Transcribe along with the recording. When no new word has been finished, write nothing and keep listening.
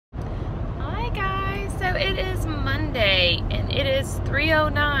it is Monday and it is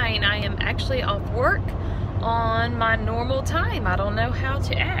 3:09. I am actually off work on my normal time. I don't know how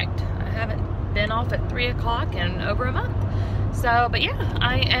to act. I haven't been off at 3 o'clock in over a month. So, but yeah,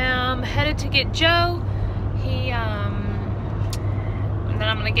 I am headed to get Joe. And then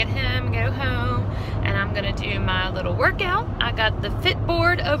I'm gonna get him, go home, and I'm gonna do my little workout. I got the Fit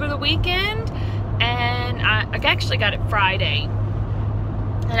board over the weekend, and I actually got it Friday.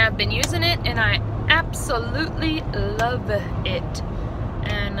 And I've been using it, and I absolutely love it.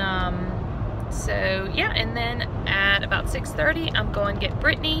 And so yeah, and then at about 6:30, I'm going to get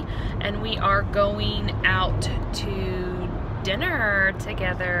Britney, and we are going out to dinner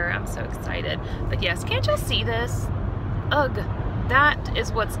together. I'm so excited. But yes, can't y'all see this? Ugh, that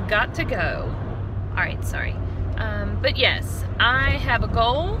is what's got to go. All right, sorry. But yes, I have a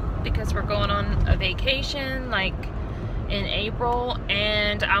goal because we're going on a vacation like in April,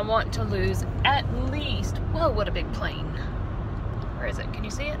 and I want to lose at least, whoa, what a big plane. Where is it? Can you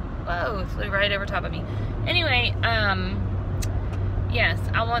see it? Whoa, it flew right over top of me. Anyway, yes,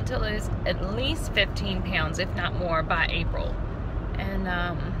 I want to lose at least 15 pounds, if not more, by April. And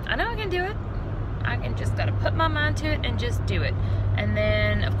I know I can do it. I can just gotta put my mind to it and just do it. And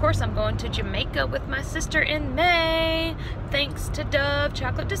then, of course, I'm going to Jamaica with my sister in May, thanks to Dove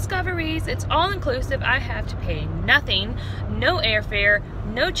Chocolate Discoveries. It's all inclusive. I have to pay nothing, no airfare,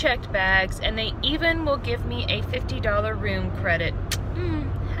 no checked bags, and they even will give me a $50 room credit.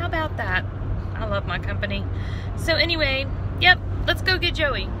 How about that? I love my company. So anyway, yep, let's go get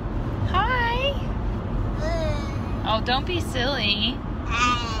Joey. Hi. Oh, don't be silly.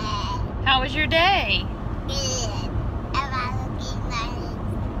 How was your day? Good.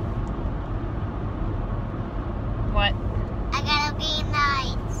 What? I got all green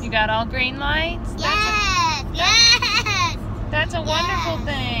lights. You got all green lights? Yes! Yes! That's a wonderful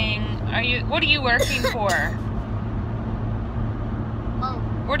thing. What are you working for?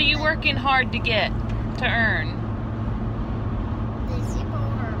 What are you working hard to get, to earn? The Super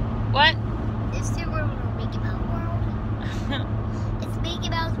World. What? The Super World. Mickey Mouse World. It's Mickey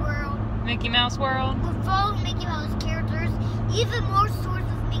Mouse World. Mickey Mouse World? We're following Mickey Mouse characters. Even more stores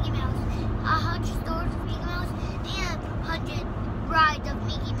with Mickey Mouse. 100 stores with Mickey Mouse and 100 rides of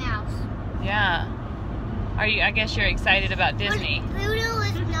Mickey Mouse. Yeah. I guess you're excited about Disney. But Pluto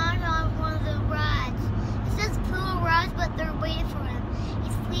is not on one of the rides. It says Pluto rides, but they're waiting for him.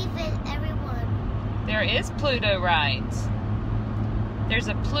 He's leaving everyone. There is Pluto rides. There's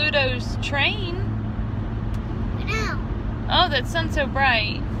a Pluto's train. I know. Oh, that sun's so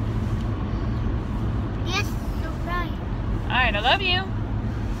bright. Yes, so bright. Alright, I love you.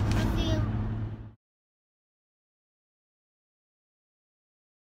 Love you.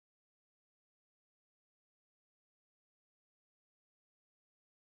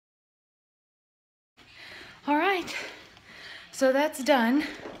 Alright, so that's done.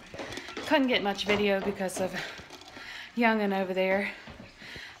 Couldn't get much video because of youngin' over there.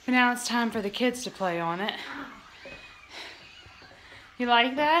 But now it's time for the kids to play on it. You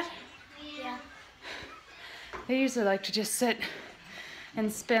like that? Yeah. They usually like to just sit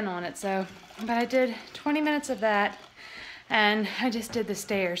and spin on it, so. But I did 20 minutes of that, and I just did the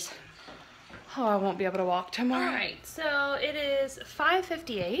stairs. Oh, I won't be able to walk tomorrow. Alright, so it is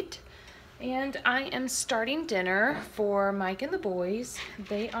 5:58. And I am starting dinner for Mike and the boys.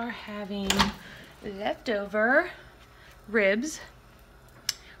 They are having leftover ribs,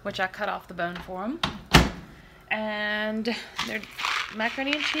 which I cut off the bone for them. And they're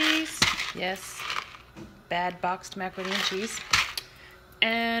macaroni and cheese. Yes, bad boxed macaroni and cheese.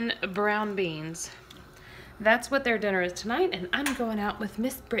 And brown beans. That's what their dinner is tonight, and I'm going out with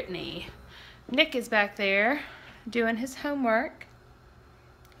Miss Britney. Nick is back there doing his homework.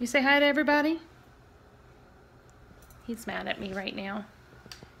 You say hi to everybody? He's mad at me right now.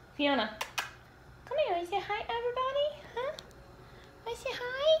 Fiona, come here. You say hi to everybody? Huh? I say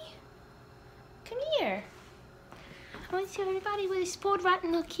hi? Come here. I want to show everybody what a spoiled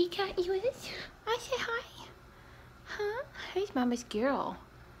rotten little kitty cat you is. I say hi. Huh? Who's Mama's girl?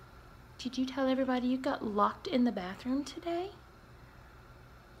 Did you tell everybody you got locked in the bathroom today?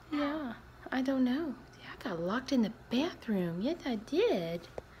 Yeah, I don't know. I got locked in the bathroom. Yes, I did.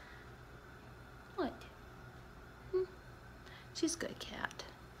 What? She's a good cat.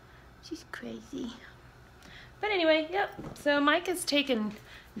 She's crazy. But anyway, yep. So Mike has taken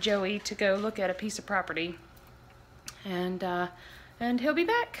Joey to go look at a piece of property, and he'll be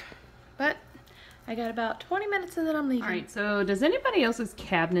back. But I got about 20 minutes and then I'm leaving. All right. So does anybody else's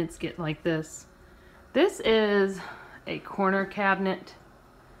cabinets get like this? This is a corner cabinet,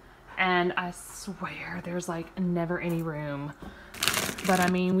 and I swear there's like never any room. But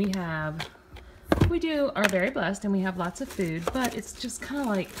I mean, we have We are very blessed and we have lots of food, but it's just kind of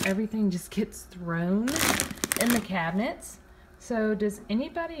like everything just gets thrown in the cabinets. So does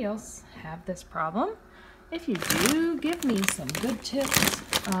anybody else have this problem? If you do, give me some good tips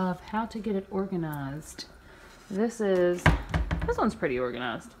of how to get it organized. This one's pretty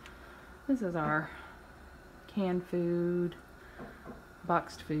organized. This is our canned food,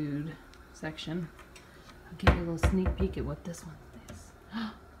 boxed food section. I'll give you a little sneak peek at what this one is.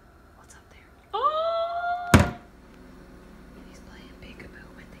 What's up there? Oh! He's playing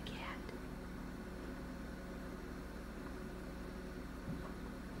peekaboo with the cat.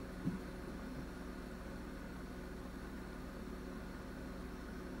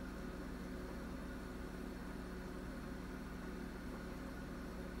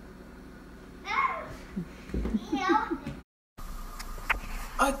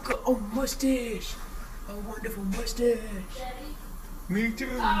 I got a mustache. A wonderful mustache. Me too.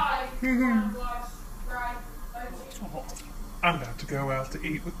 I'm about to go out to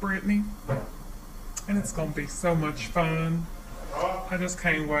eat with Britney. And it's going to be so much fun. I just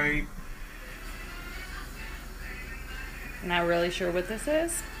can't wait. Not really sure what this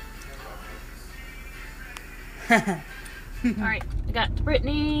is. Alright, I got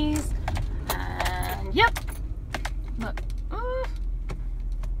Britney's. And yep. Look. Ooh.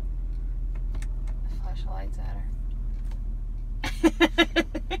 Flash the lights at her.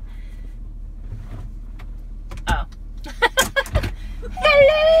 Oh.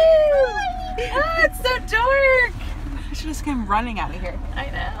 Hello! Oh, it's so dark. I should just came running out of here.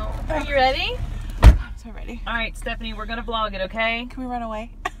 I know. Are you ready? I'm so ready. Alright, Stephanie, we're gonna vlog it, okay? Can we run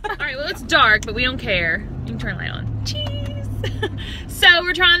away? Alright, well, it's dark, but we don't care. You can turn the light on. Cheese! So,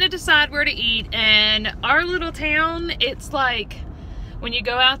 we're trying to decide where to eat, and our little town, it's like, when you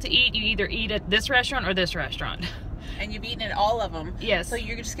go out to eat, you either eat at this restaurant or this restaurant. And you've eaten at all of them. Yes. So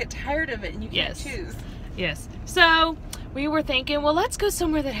you just get tired of it and you can't choose. Yes. So, we were thinking, well, let's go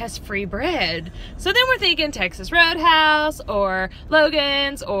somewhere that has free bread. So then we're thinking Texas Roadhouse, or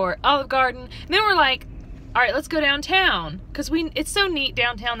Logan's, or Olive Garden. And then we're like, all right, let's go downtown. Because it's so neat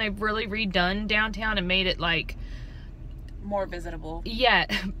downtown. They've really redone downtown and made it like... more visitable. Yeah.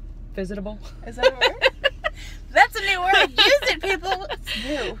 Visitable? Is that a word? That's a new word. Use it, people. It's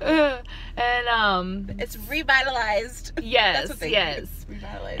new. And it's revitalized. Yes, That's what they yes. do.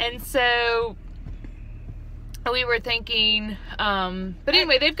 Revitalized. And so we were thinking, but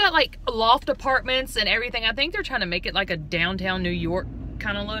anyway, they've got like loft apartments and everything. I think they're trying to make it like a downtown New York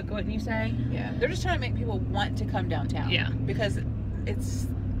kind of look, wouldn't you say? Yeah, they're just trying to make people want to come downtown. Yeah. Because it's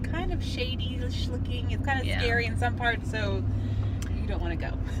kind of shady-ish looking. It's kind of scary in some parts, so you don't want to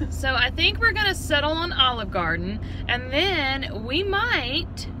go. So I think we're going to settle on Olive Garden, and then we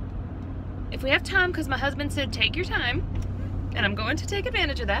might, if we have time, because my husband said take your time, and I'm going to take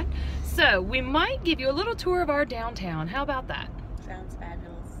advantage of that. So we might give you a little tour of our downtown. How about that? Sounds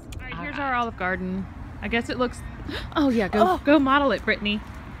fabulous. All right, here's our Olive Garden. I guess it looks, oh yeah, go model it, Brittany.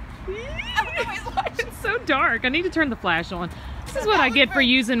 It's so dark. I need to turn the flash on. This is what I get for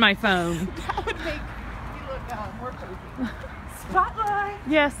using my phone. That would make you look more cozy. Spotlight!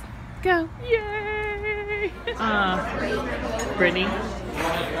 Yes, go. Yay! Brittany,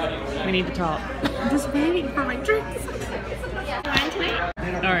 we need to talk. I'm just waiting for my drinks.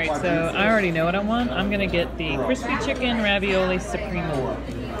 Alright, so I already know what I want. I'm gonna get the crispy chicken ravioli supremo.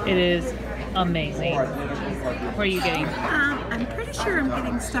 It is amazing. What are you getting? I'm pretty sure I'm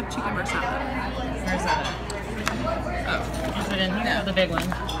getting stuffed chicken marsala. Where's that? Oh, is it in here? No. The big one.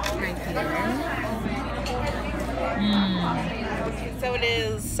 Right here. Mmm. So it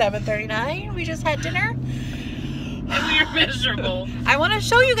is 7:39. We just had dinner. And we are miserable. I want to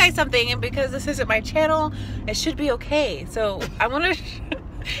show you guys something, and because this isn't my channel, it should be okay. So I want to,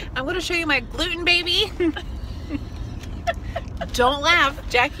 I'm going to show you my Gluten Baby. Don't laugh.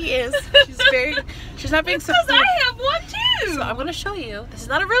 Jackie is. She's not being so. Because I have one too. So I'm going to show you. This is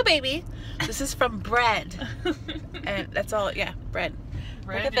not a real baby. This is from bread. And that's all. Yeah, bread.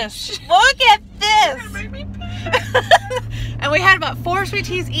 Look at this. Look at this. And we had about 4 sweet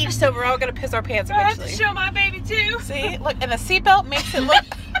teas each, so we're all going to piss our pants eventually. I have to show my baby too. See? Look, and the seatbelt makes it look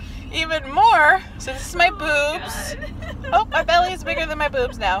even more. So this is my boobs. Oh, my belly is bigger than my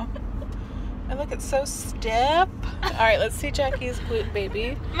boobs now. And look, it's so stiff. All right, let's see Jackie's Gluten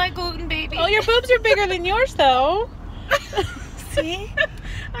Baby. My Gluten Baby. Oh, your boobs are bigger than yours, though. See?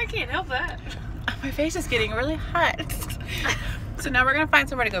 I can't help that. Oh, my face is getting really hot. So now we're going to find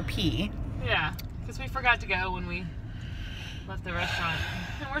somewhere to go pee. Yeah, because we forgot to go when we left the restaurant.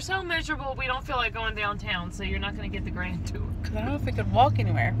 And we're so miserable, we don't feel like going downtown, so you're not going to get the grand tour. Because I don't know if we could walk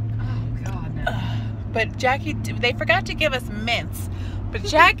anywhere. Oh, God, no. But Jackie, they forgot to give us mints. But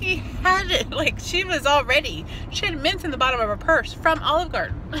Jackie had it, like, she was all ready. She had mints in the bottom of her purse from Olive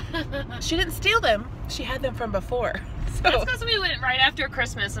Garden. She didn't steal them. She had them from before. So. That's because we went right after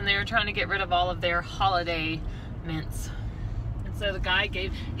Christmas and they were trying to get rid of all of their holiday mints. And so the guy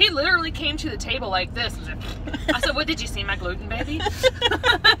he literally came to the table like this and said, I said, what, did you see my gluten baby?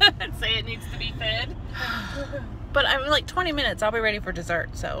 And say it needs to be fed. But I'm like 20 minutes, I'll be ready for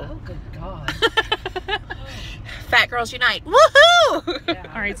dessert, so. Oh, good God. Fat Girls Unite. Woohoo!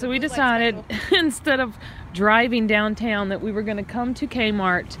 Yeah. All right, so we decided instead of driving downtown that we were going to come to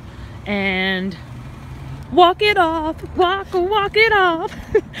Kmart and walk it off, walk it off,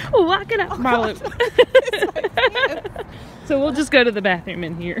 walk it off. Marlo. So we'll just go to the bathroom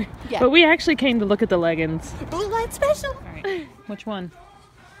in here. Yeah. But we actually came to look at the leggings. Blue light special. All right, which one?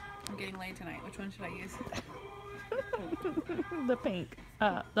 I'm getting laid tonight. Which one should I use? The pink,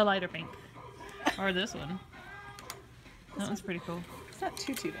 the lighter pink, or this one. That one's pretty cool. It's not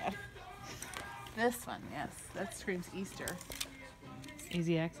too bad. This one, yes. That screams Easter.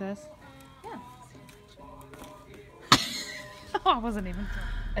 Easy access. Yeah. Oh, I wasn't even.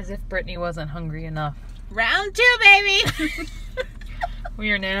 As if Britney wasn't hungry enough. Round 2, baby!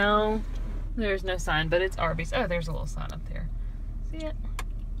 We are now. There's no sign, but it's Arby's. Oh, there's a little sign up there. See it?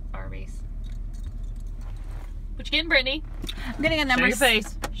 Arby's. What you getting, Britney? I'm getting a number. Show your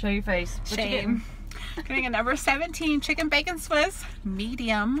face. Show your face. What you Shame. Getting a number 17 chicken bacon Swiss,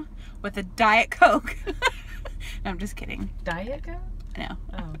 medium, with a Diet Coke. No, I'm just kidding. Diet Coke? No.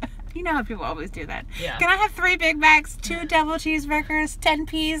 Oh. You know how people always do that. Yeah. Can I have 3 Big Macs, 2 double cheeseburgers, 10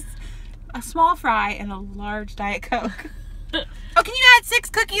 peas, a small fry, and a large Diet Coke? Oh, can you add 6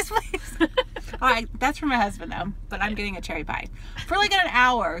 cookies, please? All right, that's for my husband, though. But I'm getting a cherry pie. For like an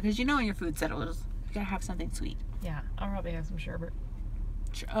hour, because you know when your food settles, you gotta have something sweet. Yeah, I'll probably have some sherbet.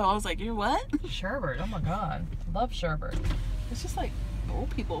 Oh, I was like, you're what? Sherbet, oh my God. Love sherbet. It's just like old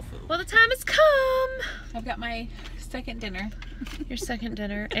people food. Well, the time has come. I've got my second dinner. Your second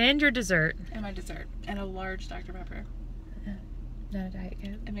dinner and your dessert. And my dessert. And a large Dr. Pepper. No Diet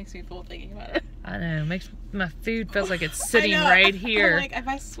Coke. It makes me full thinking about it. I know. Makes my food feels like it's sitting I know. right here. I'm like, if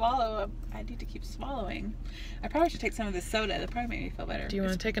I swallow, I need to keep swallowing. I probably should take some of this soda. That probably make me feel better. Do you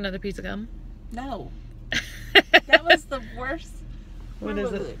want to take another piece of gum? No. That was the worst. What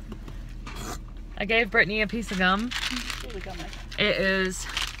is it? I gave Brittany a piece of gum. It is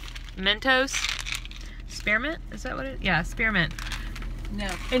Mentos Spearmint. Is that what it is? Yeah, Spearmint. No.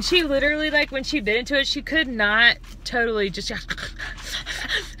 And she literally, like, when she bit into it, she could not totally just.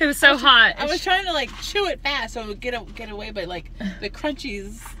 It was so hot. I was trying to like chew it fast so it would get away, but like the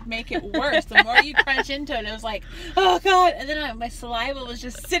crunchies make it worse. The more you crunch into it, it was like, oh God! And then my saliva was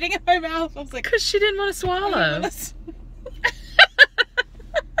just sitting in my mouth. I was like, because she didn't want to swallow.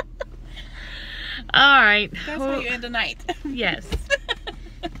 All right. That's how you end a night. Yes.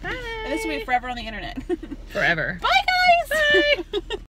 Bye. And this will be forever on the internet. Forever. Bye, guys. Bye.